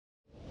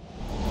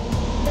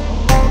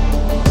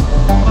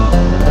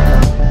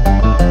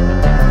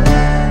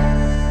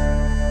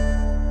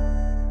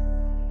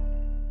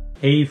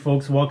Hey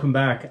folks, welcome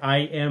back. I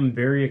am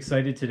very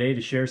excited today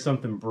to share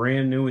something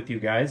brand new with you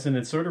guys, and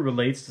it sort of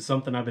relates to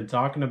something I've been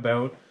talking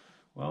about,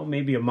 well,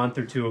 maybe a month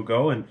or two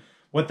ago. And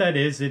what that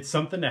is, it's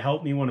something to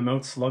help me when I'm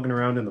out slugging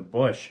around in the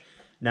bush.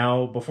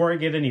 Now, before I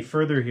get any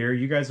further here,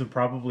 you guys have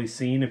probably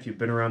seen, if you've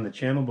been around the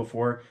channel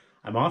before,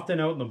 I'm often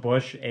out in the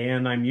bush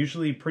and I'm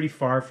usually pretty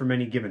far from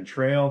any given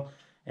trail,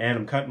 and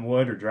I'm cutting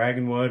wood or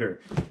dragging wood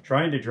or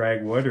trying to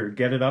drag wood or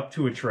get it up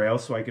to a trail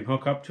so I can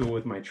hook up to it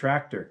with my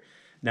tractor.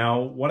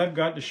 Now, what I've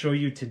got to show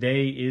you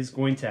today is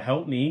going to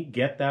help me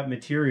get that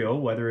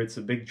material, whether it's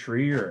a big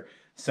tree or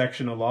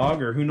section of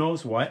log or who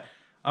knows what,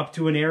 up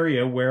to an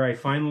area where I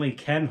finally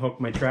can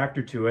hook my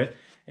tractor to it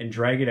and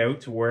drag it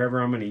out to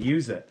wherever I'm going to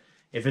use it.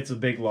 If it's a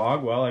big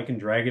log, well, I can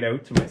drag it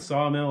out to my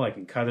sawmill, I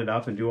can cut it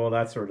up and do all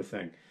that sort of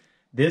thing.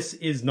 This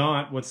is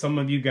not what some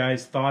of you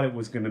guys thought it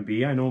was going to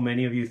be. I know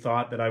many of you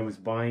thought that I was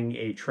buying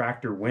a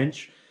tractor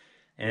winch.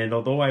 And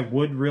although I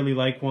would really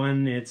like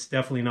one, it's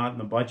definitely not in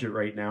the budget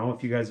right now.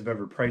 If you guys have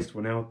ever priced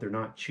one out, they're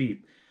not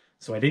cheap.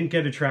 So I didn't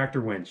get a tractor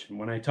winch. And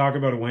when I talk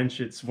about a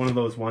winch, it's one of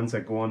those ones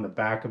that go on the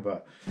back of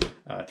a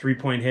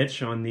 3-point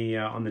hitch on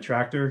the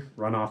tractor,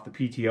 run off the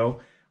PTO.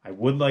 I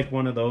would like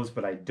one of those,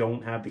 but I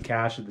don't have the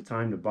cash at the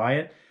time to buy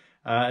it.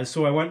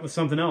 So I went with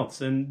something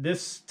else. And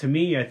this, to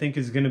me, I think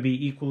is going to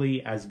be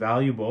equally as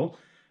valuable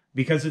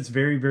because it's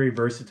very, very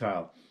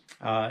versatile.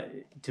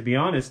 To be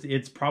honest,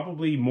 it's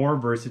probably more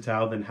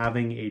versatile than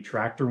having a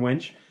tractor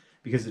winch,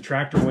 because the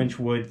tractor winch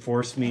would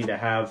force me to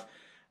have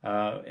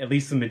at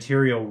least the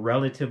material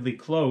relatively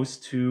close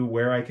to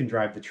where I can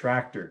drive the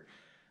tractor.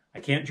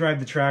 I can't drive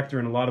the tractor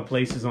in a lot of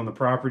places on the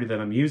property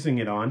that I'm using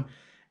it on,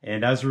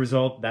 and as a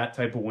result, that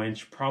type of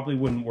winch probably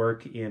wouldn't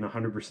work in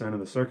 100% of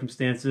the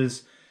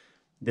circumstances.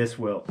 This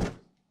will.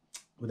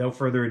 Without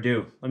further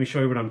ado, let me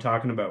show you what I'm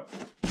talking about.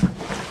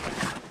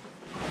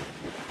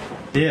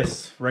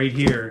 This right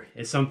here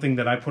is something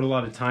that I put a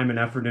lot of time and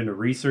effort into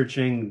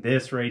researching.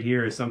 This right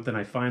here is something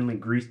I finally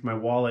greased my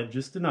wallet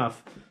just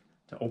enough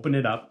to open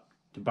it up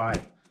to buy.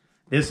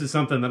 This is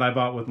something that I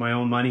bought with my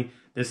own money.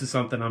 This is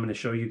something I'm going to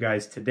show you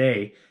guys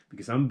today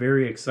because I'm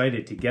very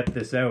excited to get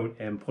this out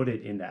and put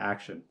it into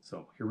action.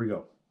 So here we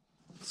go.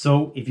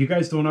 So if you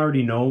guys don't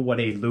already know what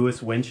a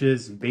Lewis winch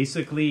is,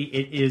 basically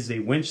it is a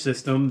winch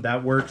system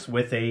that works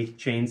with a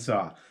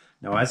chainsaw.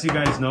 Now, as you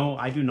guys know,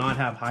 I do not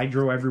have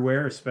hydro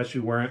everywhere,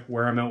 especially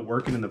where I'm out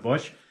working in the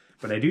bush,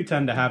 but I do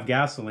tend to have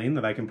gasoline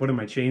that I can put in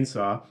my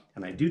chainsaw,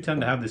 and I do tend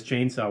to have this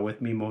chainsaw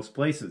with me most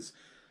places.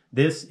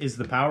 This is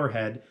the power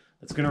head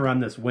that's going to run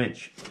this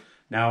winch.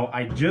 Now,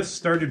 I just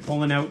started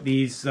pulling out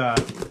these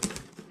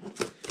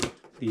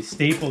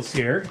staples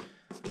here,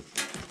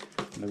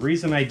 and the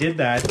reason I did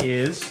that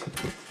is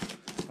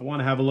I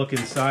want to have a look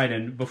inside,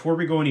 and before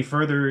we go any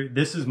further,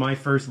 this is my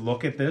first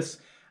look at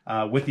this.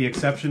 With the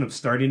exception of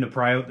starting to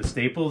pry out the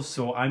staples,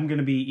 so I'm going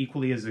to be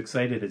equally as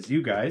excited as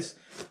you guys,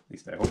 at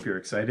least I hope you're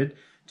excited,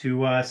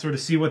 to sort of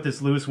see what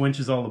this Lewis winch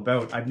is all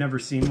about. I've never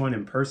seen one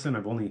in person,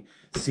 I've only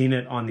seen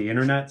it on the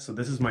internet, so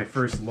this is my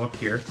first look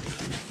here.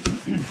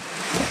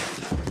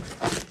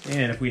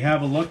 And if we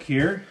have a look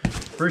here,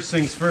 first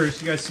things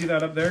first, you guys see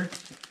that up there?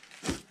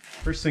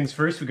 First things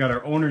first, we got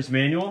our owner's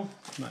manual,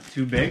 not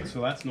too big, so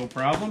that's no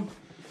problem.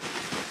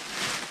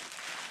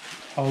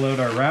 Haul out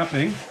our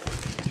wrapping.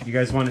 You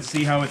guys want to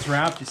see how it's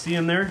wrapped? You see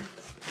in there?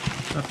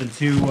 Nothing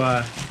too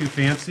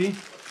fancy.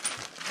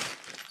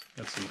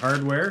 Got some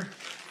hardware.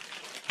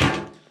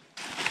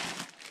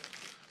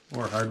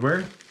 More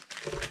hardware.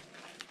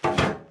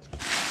 Oh,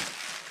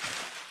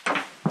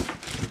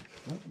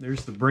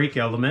 there's the brake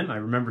element. I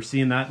remember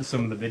seeing that in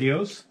some of the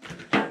videos.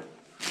 And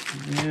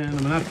I'm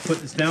going to have to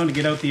put this down to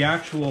get out the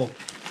actual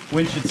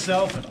winch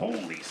itself. And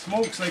holy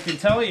smokes, I can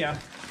tell you,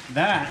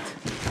 that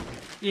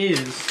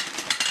is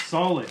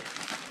solid.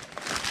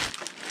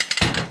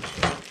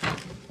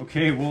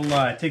 Okay, we'll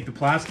take the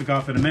plastic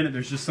off in a minute.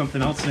 There's just something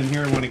else in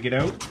here I want to get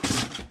out.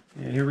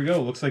 And here we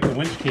go. Looks like the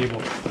winch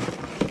cable.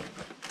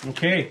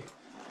 Okay,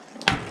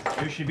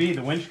 here should be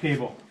the winch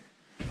cable.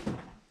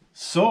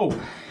 So,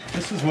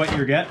 this is what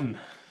you're getting.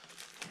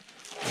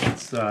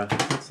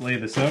 Let's lay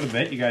this out a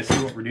bit. You guys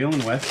see what we're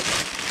dealing with.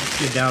 Let's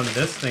get down to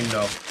this thing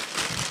though.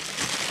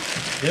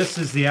 This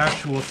is the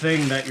actual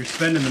thing that you're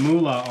spending the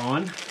moolah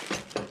on.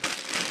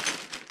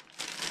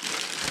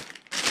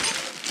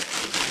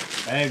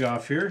 Bag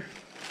off here.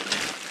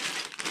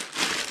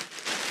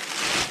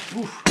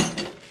 Oof,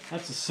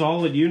 that's a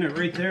solid unit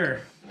right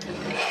there.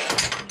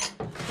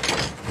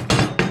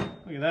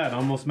 Look at that,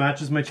 almost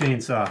matches my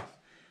chainsaw.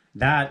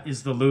 That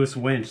is the Lewis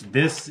winch.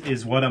 This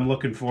is what I'm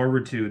looking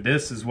forward to.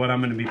 This is what I'm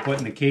going to be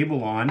putting the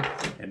cable on,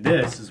 and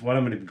this is what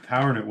I'm going to be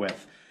powering it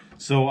with.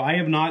 So I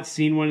have not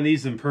seen one of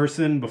these in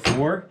person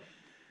before,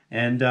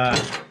 and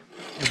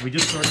if we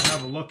just sort of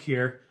have a look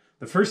here,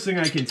 the first thing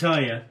I can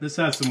tell you, this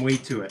has some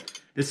weight to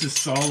it. This is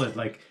solid.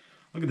 Like,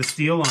 look at the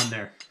steel on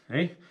there,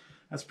 hey?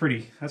 That's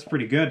pretty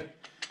good.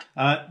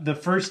 The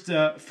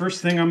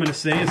first thing I'm going to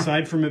say,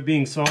 aside from it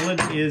being solid,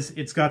 is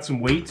it's got some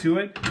weight to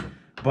it.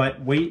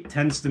 But weight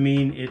tends to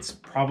mean it's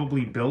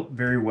probably built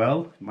very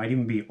well. It might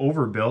even be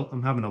overbuilt.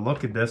 I'm having a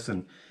look at this,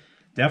 and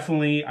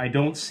Definitely, I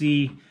don't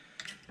see,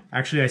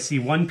 actually I see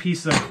one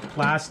piece of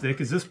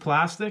plastic. Is this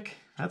plastic?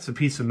 That's a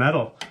piece of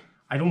metal.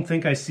 I don't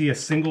think I see a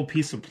single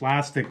piece of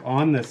plastic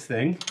on this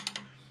thing.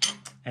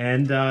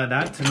 And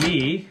that to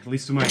me, at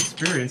least in my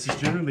experience, is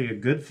generally a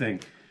good thing.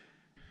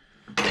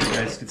 You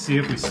guys can see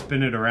if we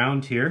spin it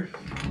around here.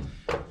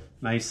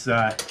 Nice,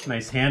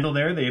 nice handle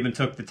there. They even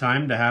took the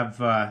time to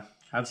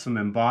have some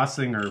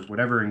embossing or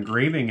whatever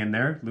engraving in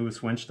there.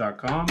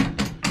 LewisWinch.com.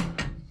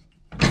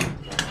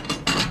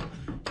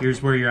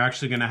 Here's where you're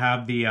actually going to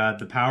have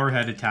the power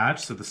head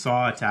attached, so the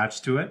saw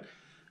attached to it.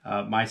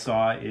 My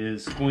saw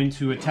is going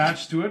to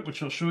attach to it,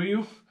 which I'll show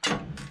you.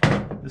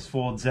 This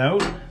folds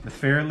out. The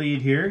fair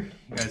lead here,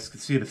 you guys can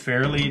see the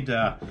fair lead.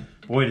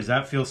 Boy, does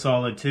that feel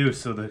solid too.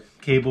 So the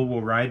cable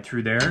will ride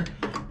through there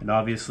and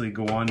obviously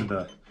go onto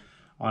the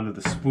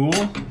spool.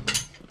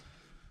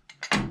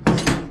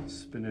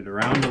 Spin it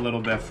around a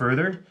little bit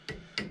further.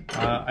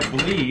 I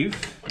believe,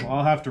 well,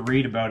 I'll have to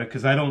read about it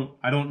because I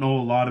don't know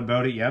a lot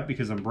about it yet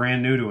because I'm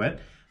brand new to it.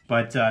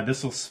 But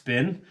this will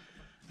spin.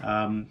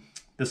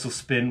 This will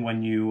spin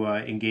when you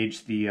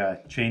engage the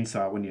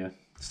chainsaw. When you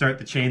start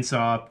the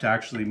chainsaw up to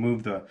actually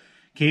move the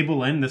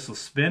cable in, this will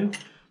spin.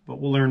 But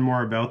we'll learn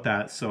more about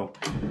that. So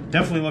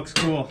definitely looks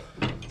cool.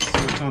 Let's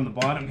see what's on the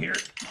bottom here.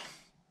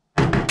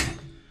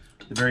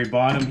 The very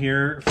bottom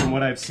here, from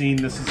what I've seen,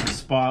 this is the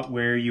spot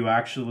where you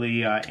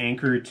actually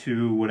anchor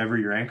to whatever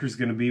your anchor is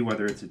going to be,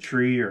 whether it's a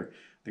tree or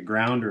the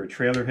ground or a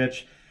trailer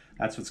hitch.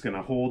 That's what's going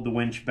to hold the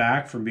winch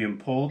back from being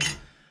pulled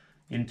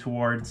in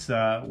towards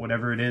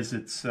whatever it is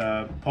it's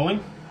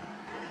pulling.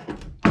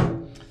 All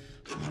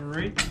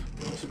right,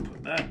 let's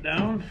put that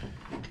down.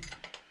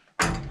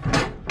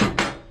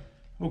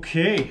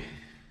 Okay.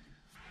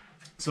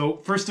 So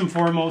first and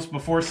foremost,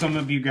 before some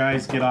of you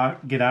guys get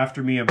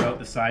after me about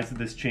the size of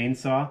this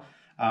chainsaw,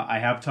 I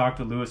have talked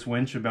to Lewis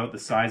Winch about the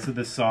size of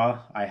this saw.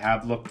 I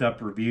have looked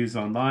up reviews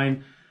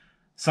online.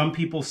 Some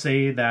people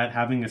say that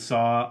having a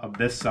saw of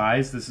this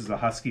size, this is a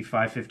Husky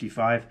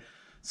 555,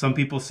 some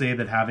people say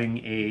that having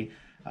a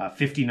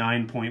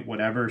 59 point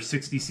whatever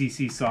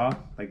 60cc saw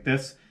like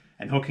this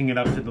and hooking it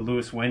up to the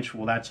Lewis Winch,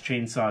 well, that's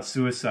chainsaw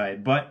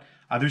suicide. But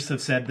others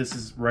have said this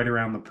is right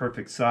around the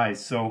perfect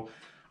size. So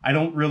I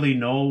don't really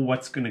know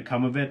what's going to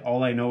come of it.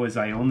 All I know is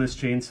I own this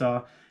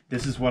chainsaw.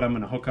 This is what I'm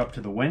going to hook up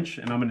to the winch,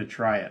 and I'm going to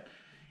try it.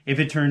 If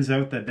it turns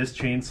out that this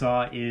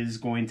chainsaw is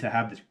going to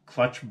have the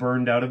clutch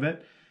burned out of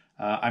it,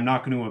 I'm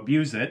not going to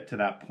abuse it to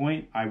that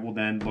point. I will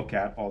then look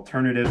at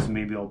alternatives.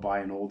 Maybe I'll buy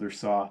an older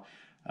saw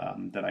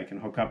that I can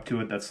hook up to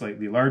it that's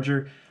slightly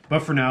larger. But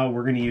for now,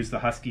 we're going to use the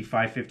Husky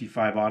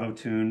 555 Auto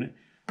Tune.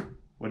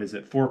 What is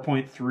it?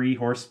 4.3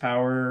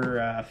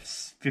 horsepower,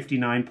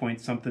 59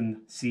 point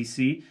something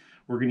cc.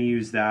 We're going to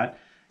use that,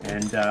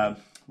 and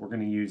we're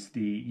going to use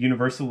the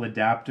universal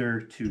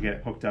adapter to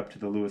get hooked up to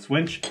the Lewis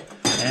Winch.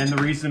 And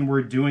the reason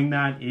we're doing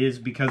that is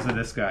because of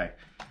this guy.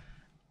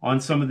 On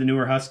some of the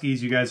newer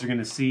Huskies, you guys are going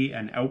to see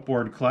an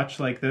outboard clutch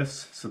like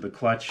this. So the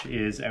clutch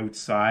is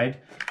outside.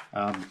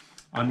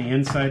 On the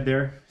inside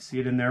there, see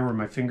it in there where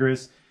my finger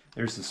is?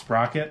 There's the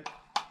sprocket.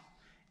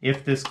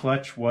 If this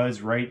clutch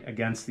was right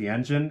against the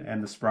engine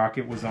and the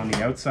sprocket was on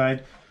the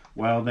outside,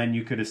 well, then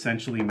you could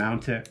essentially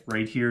mount it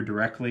right here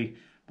directly,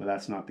 but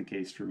that's not the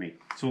case for me.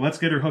 So let's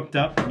get her hooked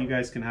up and you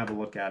guys can have a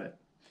look at it.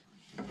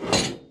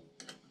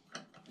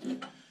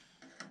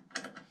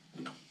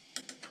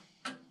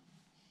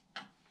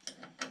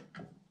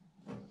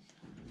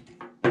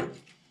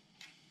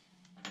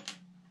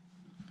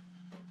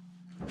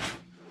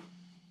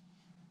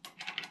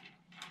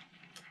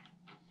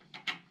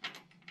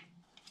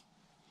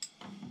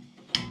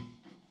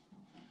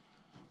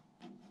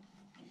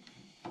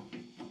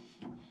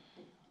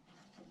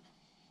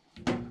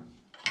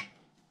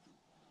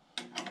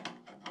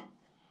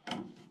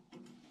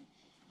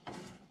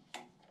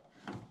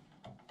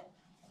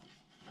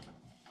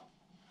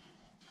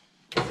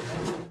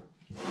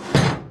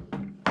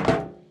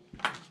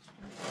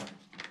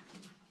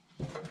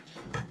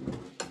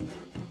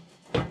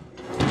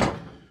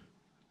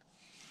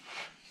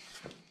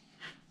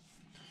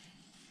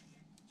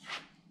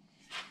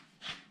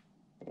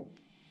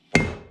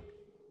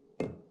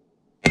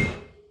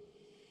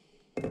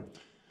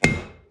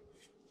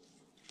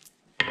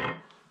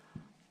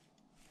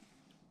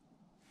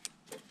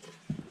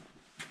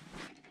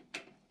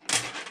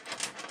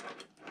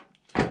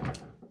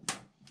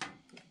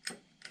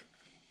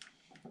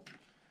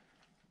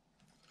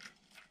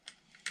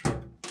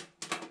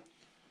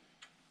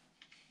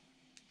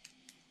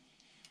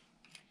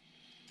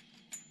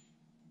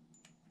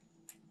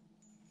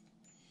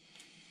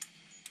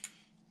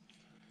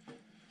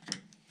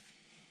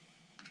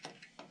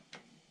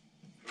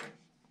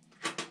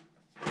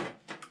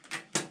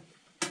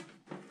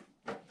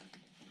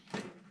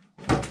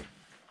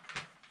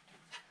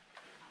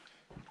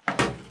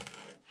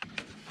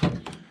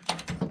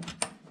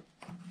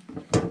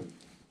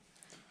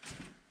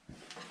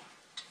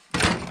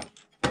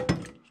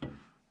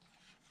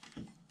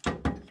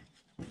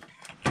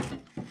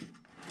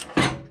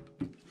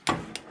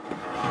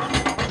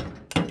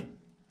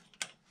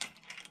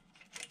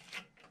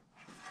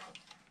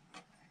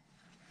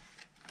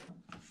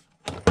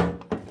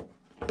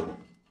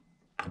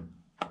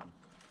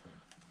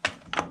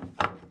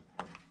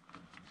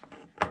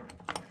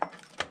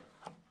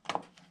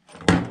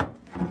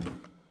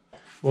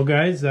 Well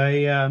guys,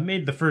 I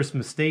made the first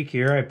mistake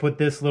here. I put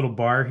this little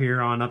bar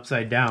here on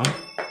upside down.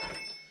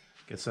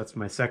 Guess that's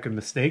my second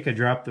mistake. I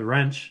dropped the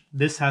wrench.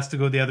 This has to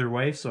go the other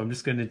way, so I'm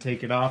just going to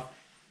take it off.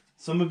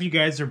 Some of you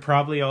guys are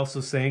probably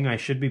also saying I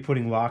should be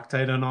putting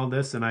Loctite on all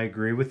this, and I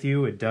agree with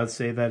you. It does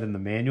say that in the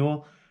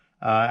manual.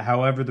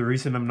 However, the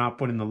reason I'm not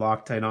putting the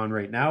Loctite on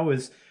right now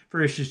is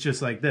for issues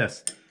just like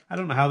this. I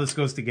don't know how this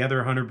goes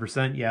together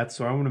 100% yet,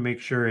 so I want to make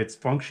sure it's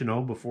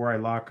functional before I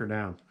lock her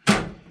down.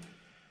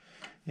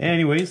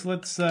 Anyways,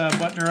 let's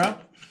button her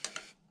up.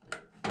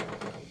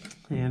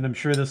 And I'm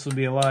sure this will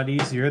be a lot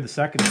easier the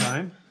second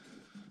time.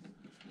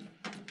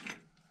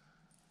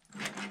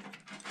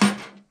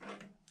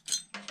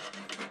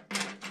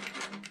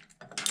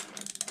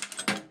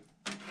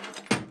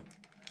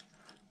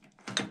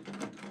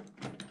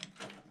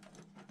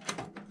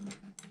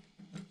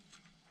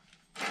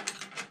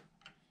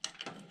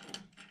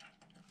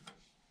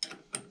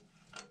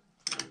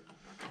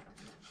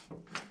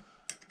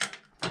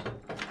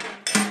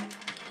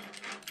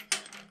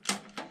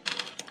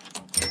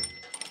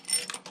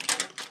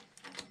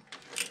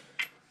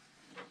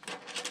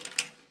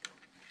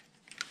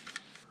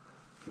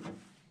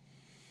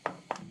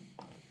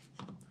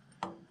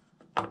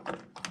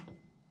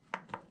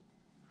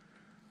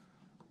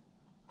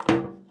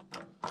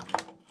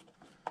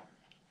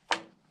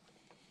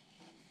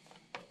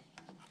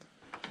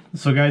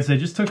 So guys, I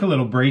just took a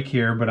little break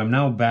here, but I'm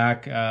now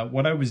back.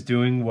 What I was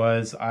doing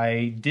was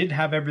I did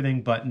have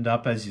everything buttoned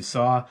up, as you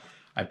saw.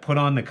 I put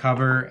on the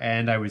cover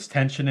and I was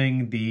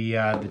tensioning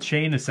the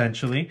chain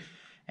essentially.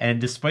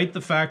 And despite the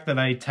fact that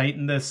I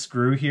tightened this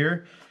screw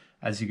here,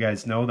 as you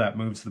guys know, that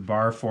moves the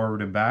bar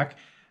forward and back.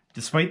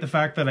 Despite the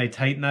fact that I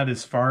tightened that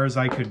as far as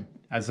I could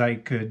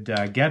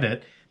get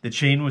it, the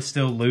chain was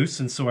still loose,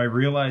 and so I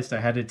realized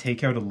I had to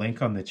take out a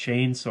link on the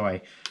chain. So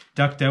I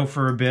ducked out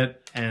for a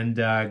bit and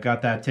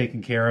got that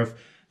taken care of.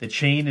 The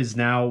chain is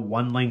now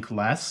one link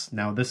less.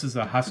 Now this is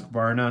a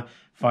Husqvarna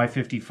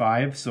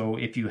 555, so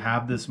if you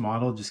have this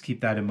model, just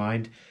keep that in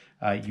mind.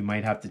 You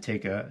might have to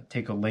take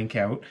a link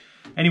out.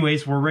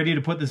 Anyways, we're ready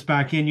to put this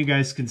back in. You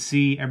guys can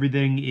see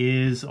everything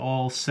is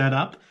all set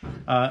up.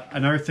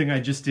 Another thing I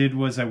just did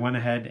was I went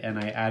ahead and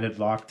I added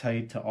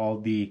Loctite to all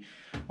the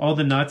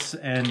nuts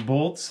and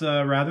bolts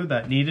rather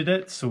that needed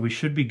it. So we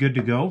should be good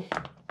to go.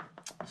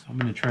 So I'm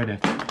going to try to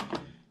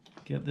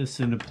get this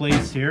into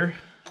place here.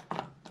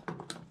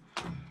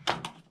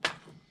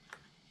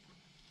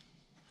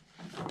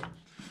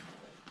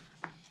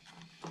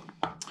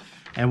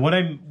 And what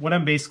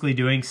I'm basically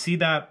doing, see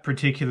that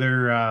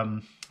particular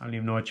I don't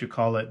even know what you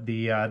call it,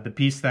 the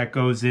piece that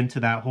goes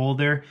into that hole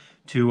there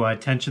to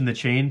tension the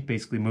chain,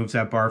 basically moves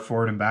that bar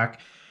forward and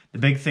back. The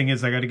big thing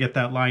is I got to get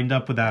that lined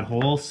up with that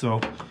hole. So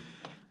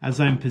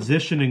as I'm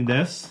positioning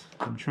this,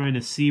 I'm trying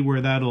to see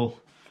where that'll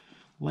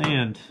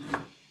land.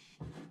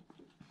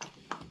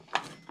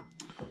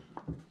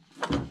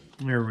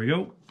 There we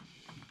go.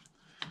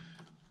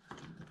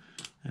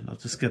 And I'll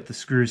just get the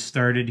screws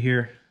started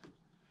here.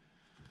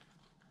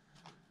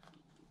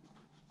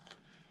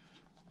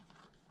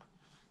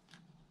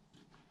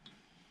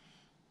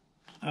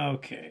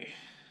 Okay,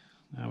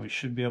 now we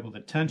should be able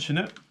to tension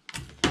it.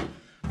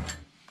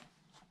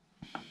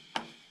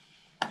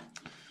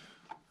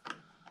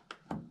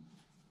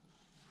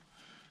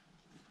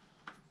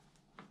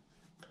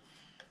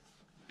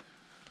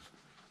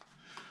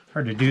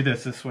 Hard to do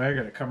this way. I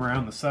got to come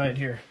around the side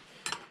here.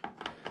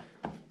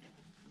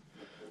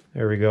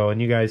 There we go,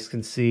 and you guys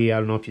can see, I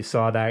don't know if you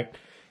saw that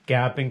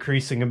gap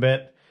increasing a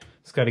bit.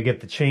 Just got to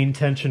get the chain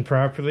tensioned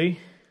properly.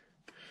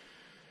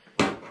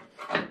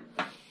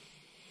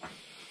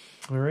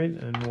 All right,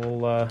 and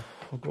we'll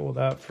go with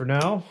that for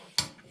now.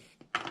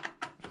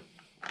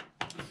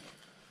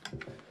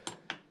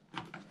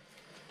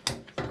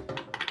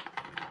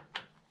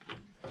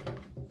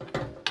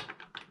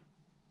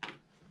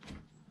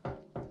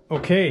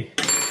 Okay,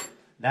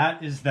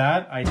 that is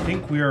that. I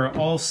think we are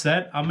all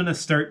set. I'm gonna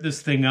start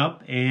this thing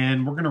up,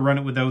 and we're gonna run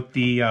it without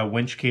the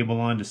winch cable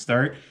on to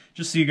start,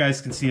 just so you guys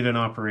can see it in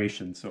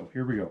operation. So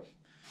here we go.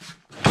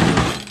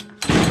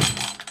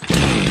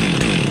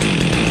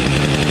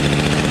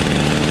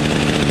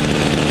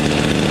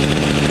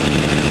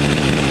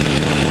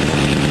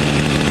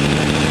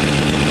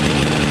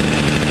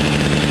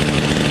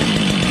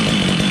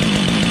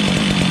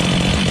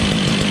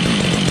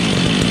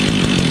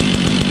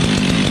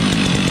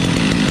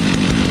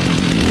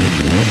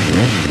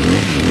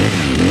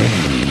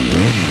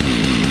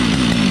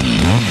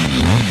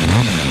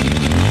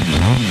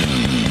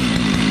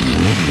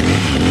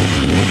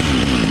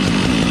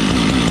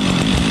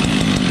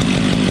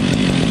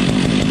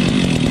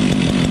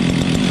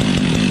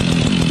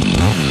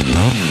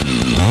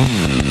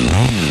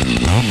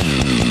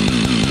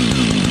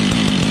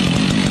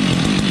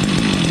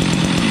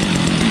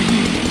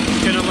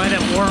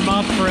 Warm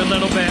up for a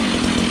little bit.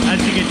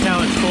 As you can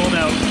tell, it's cold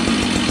out.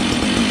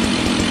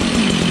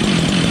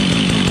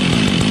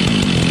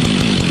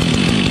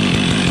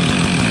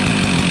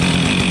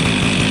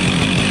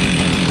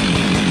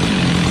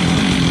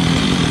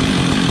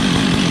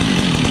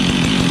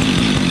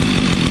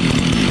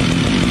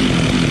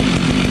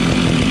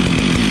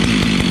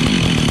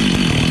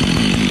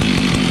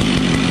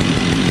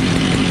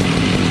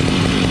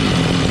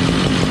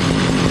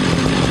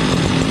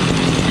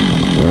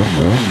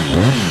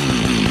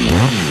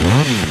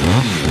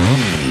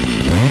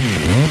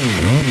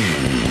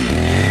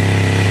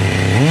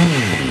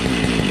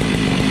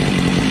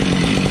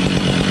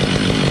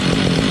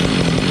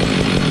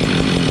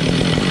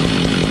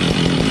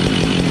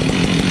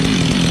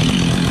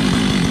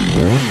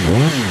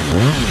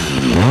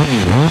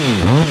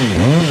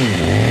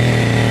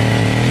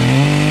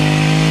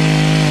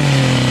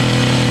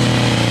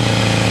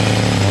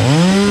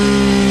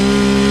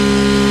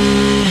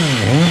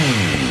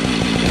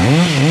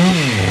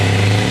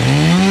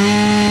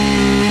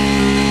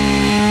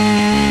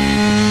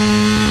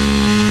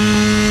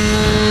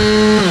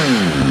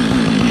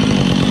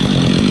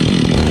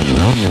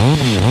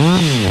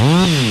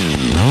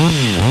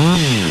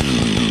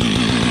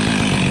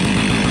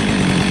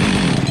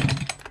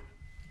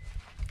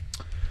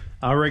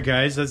 Alright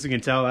guys, as you can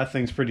tell, that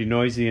thing's pretty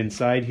noisy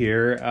inside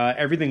here.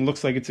 Everything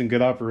looks like it's in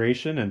good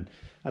operation, and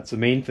that's the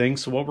main thing.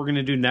 So what we're going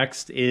to do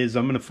next is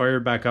I'm going to fire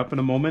it back up in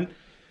a moment,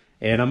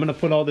 and I'm going to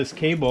put all this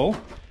cable,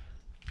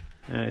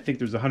 I think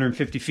there's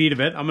 150 feet of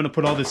it, I'm going to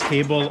put all this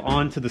cable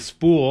onto the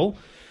spool,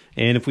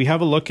 and if we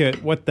have a look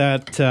at what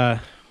that's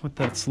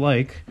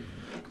like,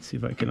 let's see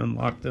if I can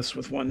unlock this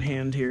with one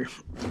hand here.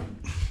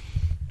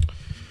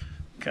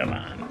 Come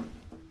on.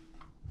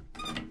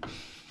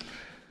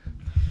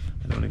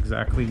 I don't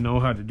exactly know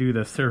how to do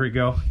this. There we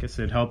go. Guess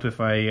it'd help if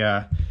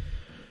I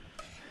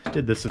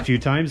did this a few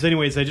times.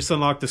 Anyways, I just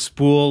unlocked the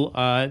spool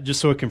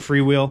just so it can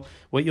freewheel.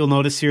 What you'll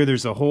notice here,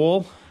 there's a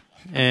hole,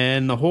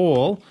 and the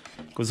hole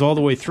goes all the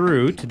way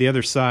through to the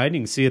other side. You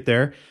can see it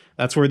there.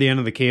 That's where the end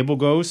of the cable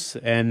goes,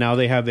 and now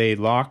they have a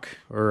lock,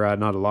 or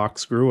not a lock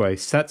screw, a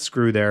set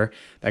screw there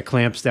that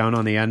clamps down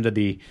on the end of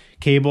the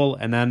cable,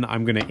 and then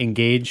I'm going to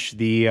engage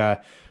the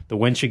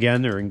winch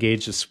again, or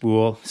engage the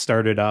spool,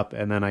 start it up,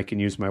 and then I can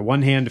use my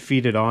one hand to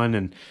feed it on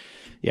and,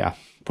 yeah,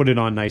 put it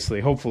on nicely,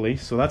 hopefully.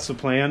 So that's the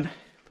plan. A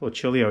little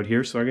chilly out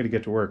here, so I got to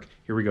get to work.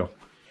 Here we go.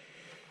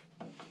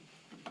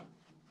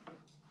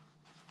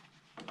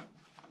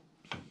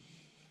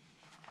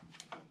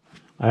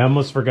 I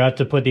almost forgot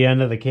to put the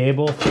end of the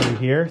cable through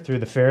here, through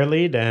the fair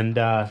lead, and,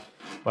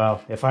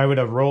 well, if I would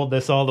have rolled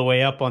this all the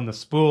way up on the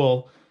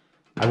spool,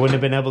 I wouldn't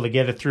have been able to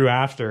get it through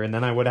after, and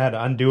then I would have had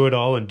to undo it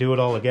all and do it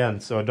all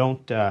again. So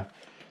don't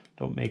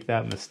make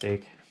that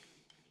mistake.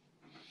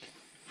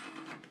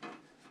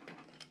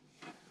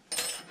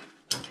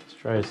 Let's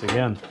try this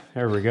again.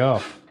 There we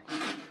go.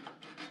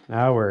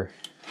 Now we're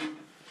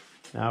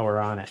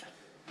on it.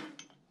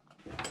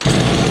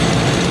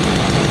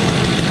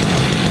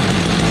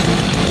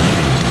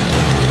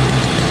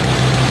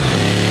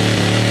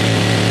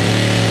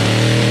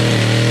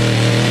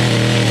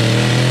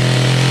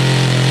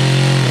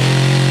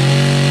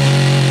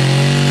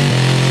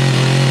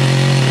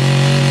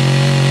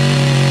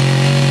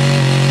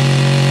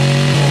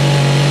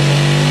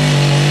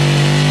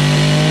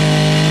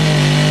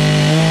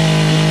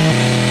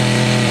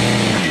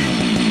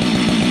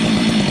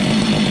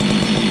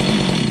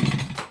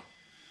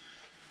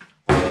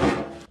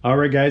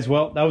 Alright guys,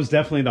 well, that was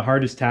definitely the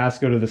hardest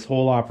task out of this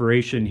whole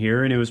operation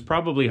here, and it was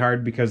probably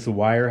hard because the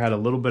wire had a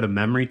little bit of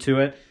memory to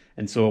it,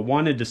 and so it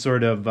wanted to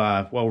sort of,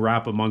 well,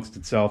 wrap amongst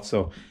itself.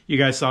 So you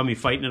guys saw me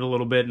fighting it a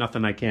little bit,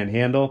 nothing I can't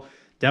handle.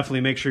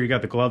 Definitely make sure you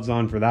got the gloves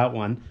on for that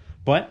one.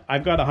 But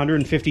I've got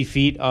 150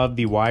 feet of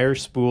the wire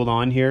spooled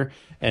on here,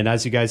 and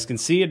as you guys can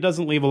see, it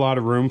doesn't leave a lot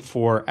of room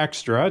for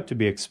extra to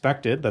be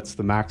expected. That's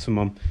the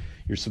maximum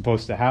you're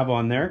supposed to have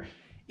on there.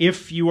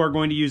 If you are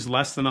going to use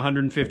less than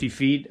 150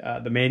 feet,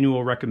 the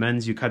manual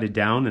recommends you cut it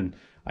down, and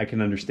I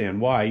can understand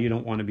why. You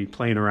don't want to be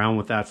playing around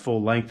with that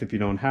full length if you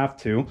don't have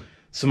to.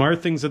 Some other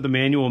things that the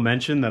manual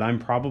mentioned that I'm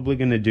probably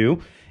going to do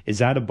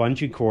is add a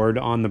bungee cord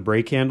on the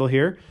brake handle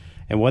here.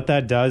 And what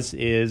that does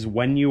is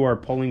when you are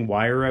pulling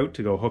wire out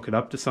to go hook it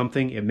up to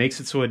something, it makes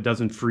it so it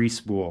doesn't free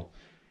spool.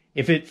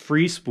 If it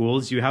free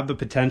spools, you have the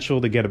potential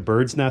to get a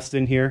bird's nest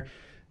in here.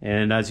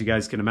 And as you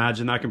guys can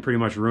imagine, that can pretty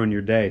much ruin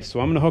your day. So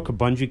I'm going to hook a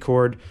bungee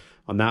cord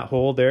on that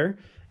hole there,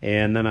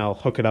 and then I'll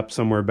hook it up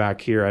somewhere back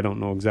here. I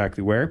don't know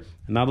exactly where,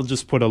 and that'll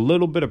just put a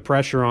little bit of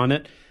pressure on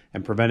it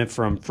and prevent it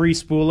from free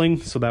spooling,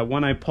 so that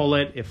when I pull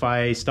it, if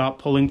I stop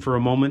pulling for a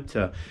moment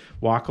to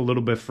walk a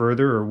little bit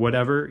further or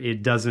whatever,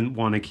 it doesn't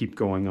want to keep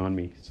going on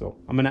me. So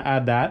I'm going to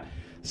add that.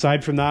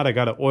 Aside from that, I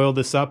got to oil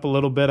this up a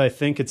little bit. I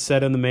think it's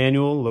said in the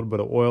manual, a little bit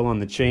of oil on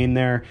the chain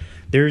there.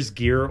 There's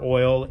gear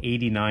oil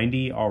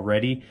 80-90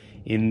 already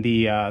in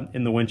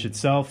the winch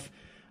itself.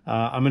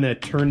 I'm going to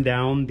turn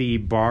down the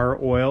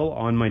bar oil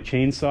on my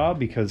chainsaw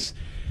because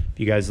if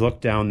you guys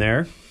look down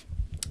there,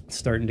 it's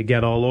starting to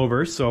get all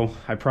over. So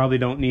I probably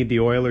don't need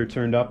the oiler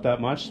turned up that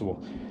much. So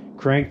we'll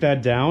crank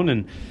that down.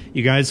 And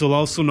you guys will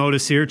also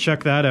notice here,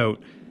 check that out.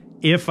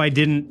 If I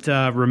didn't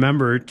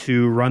remember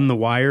to run the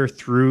wire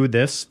through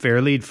this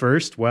fair lead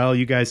first, well,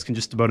 you guys can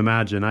just about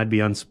imagine I'd be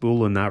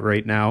unspooling that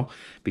right now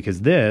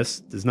because this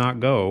does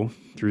not go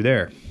through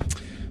there.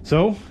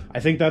 So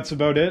I think that's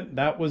about it.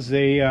 That was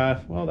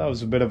well, that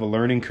was a bit of a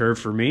learning curve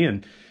for me,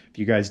 and if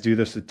you guys do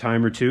this a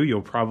time or two,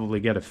 you'll probably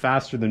get it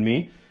faster than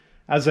me.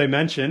 As I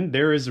mentioned,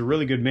 there is a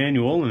really good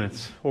manual, and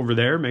it's over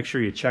there. Make sure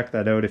you check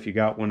that out if you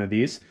got one of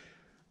these.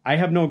 I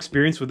have no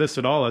experience with this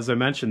at all. As I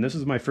mentioned, this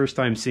is my first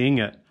time seeing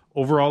it.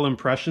 Overall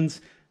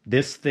impressions,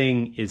 this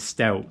thing is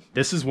stout.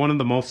 This is one of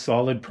the most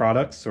solid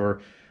products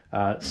or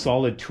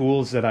solid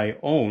tools that I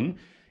own.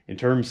 in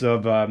terms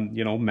of,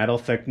 you know, metal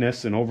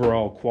thickness and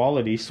overall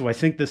quality. So I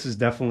think this is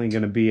definitely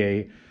going to be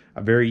a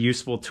very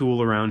useful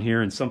tool around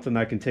here and something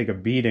that can take a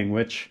beating,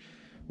 which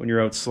when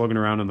you're out slugging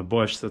around in the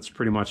bush, that's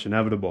pretty much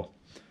inevitable.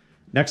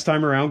 Next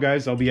time around,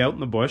 guys, I'll be out in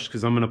the bush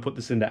because I'm going to put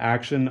this into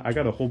action. I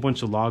got a whole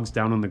bunch of logs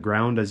down on the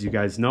ground, as you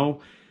guys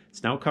know.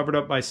 It's now covered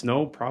up by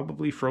snow,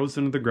 probably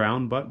frozen to the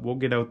ground, but we'll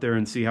get out there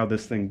and see how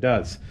this thing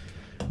does.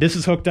 This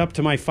is hooked up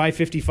to my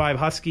 555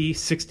 Husky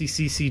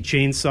 60cc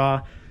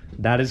chainsaw.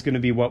 That is going to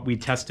be what we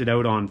tested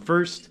out on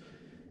first.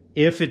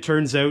 If it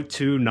turns out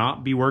to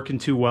not be working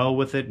too well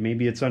with it,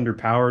 maybe it's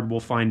underpowered, we'll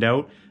find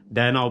out.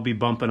 Then I'll be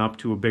bumping up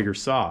to a bigger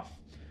saw.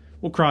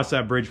 We'll cross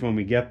that bridge when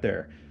we get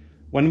there.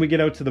 When we get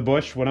out to the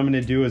bush, what I'm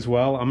going to do as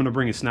well, I'm going to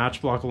bring a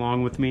snatch block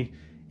along with me.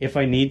 If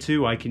I need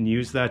to, I can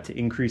use that to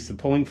increase the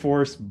pulling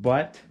force,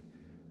 but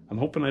I'm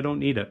hoping I don't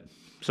need it.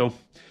 So,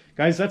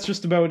 guys, that's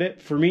just about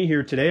it for me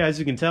here today. As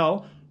you can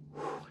tell,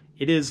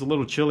 it is a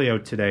little chilly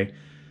out today.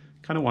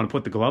 Kind of want to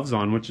put the gloves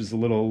on, which is a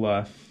little,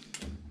 well,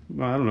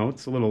 I don't know,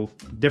 it's a little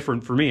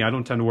different for me. I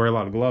don't tend to wear a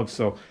lot of gloves,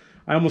 so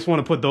I almost want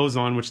to put those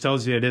on, which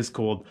tells you it is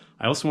cold.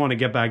 I also want to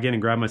get back in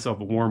and grab myself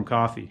a warm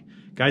coffee.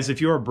 Guys,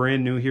 if you are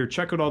brand new here,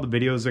 check out all the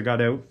videos I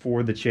got out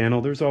for the channel.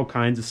 There's all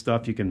kinds of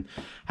stuff. You can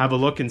have a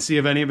look and see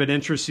if any of it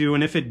interests you.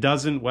 And if it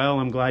doesn't, well,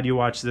 I'm glad you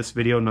watched this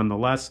video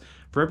nonetheless.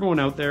 For everyone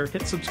out there,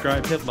 hit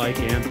subscribe, hit like,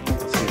 and I'll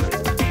see you